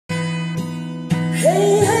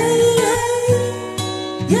Hey, hey, hey,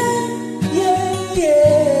 yeah, yeah,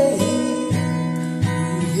 yeah,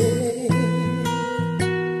 yeah.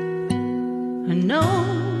 An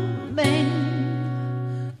old man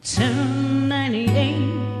turned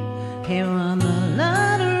 98, he won the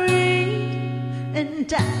lottery and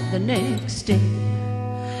died the next day.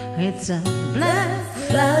 It's a black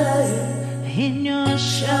fly in your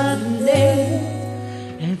Chardonnay.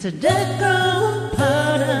 It's a dead girl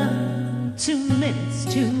pardon. 2 minutes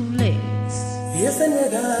too late. Isn't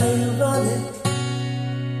it ironic?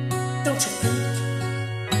 Don't you think?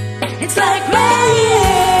 It's like rain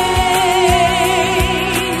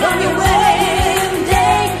on your wedding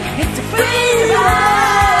day. It's a free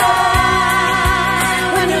ride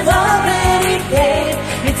when you've already paid.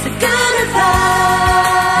 It's a good advice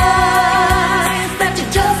that you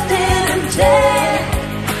just didn't take.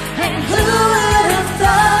 And who would have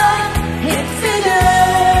thought it figured?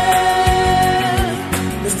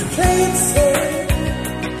 Mr. Plain said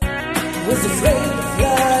was afraid of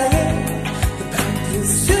flying. He packed his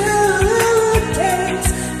suitcase,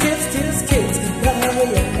 kissed his kids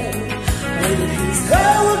goodbye, waited his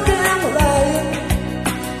whole damn life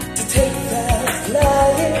to take that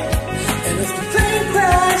flying. And as the plane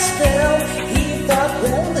crash fell, he thought,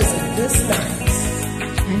 well, isn't this nice?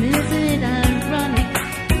 And isn't it ironic?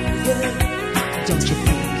 Yeah. Don't you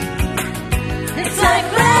think? It's like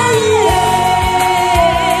rain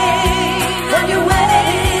on your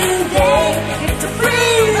wedding day. It's a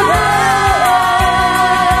free ride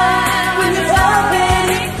when you've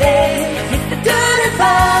already paid. It's the good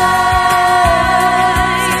advice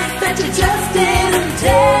that you just didn't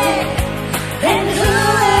take. And who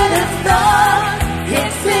would have thought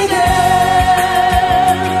it figured?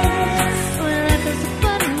 Well, life is a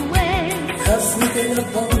funny way. How sneaking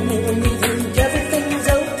up on me when you think everything's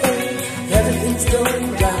okay, everything's going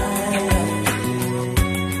right.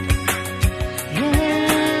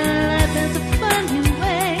 Yeah, life is a funny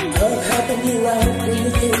way. Of helping you out when you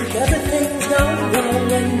think everything's gone wrong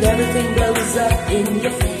and everything blows up in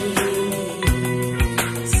your face.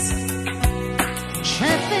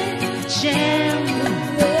 Traffic jam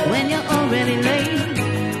when you're already late.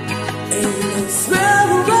 And you smell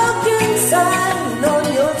the broken sign on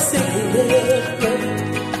your cigarette.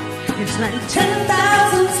 It's like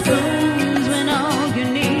 10,000 spoons when all you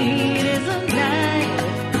need is a knife.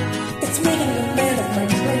 It's meeting the man of my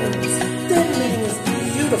dreams, then meeting his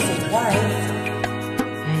beautiful wife.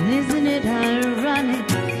 And isn't it ironic?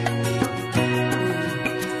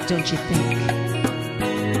 Don't you think?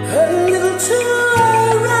 A little too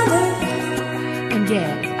ironic. And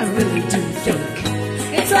yeah, I really do think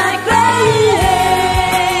It's like rain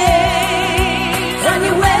on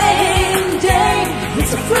your wedding day.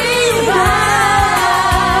 It's a free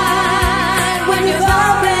ride when you've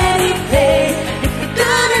already paid. It's the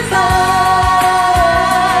good advice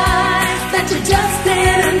that you just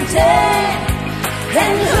didn't take.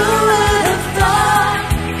 And who would have thought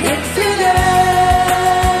it figured?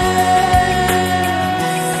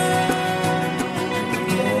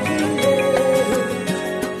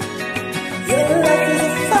 Your life is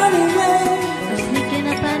a funny way. I'm sneaking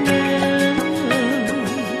up on you.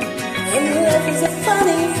 And life is a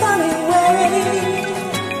funny, funny way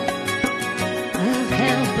of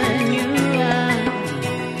helping you out,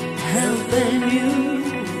 helping you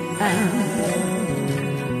out.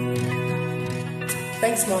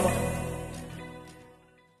 Thanks, Mama.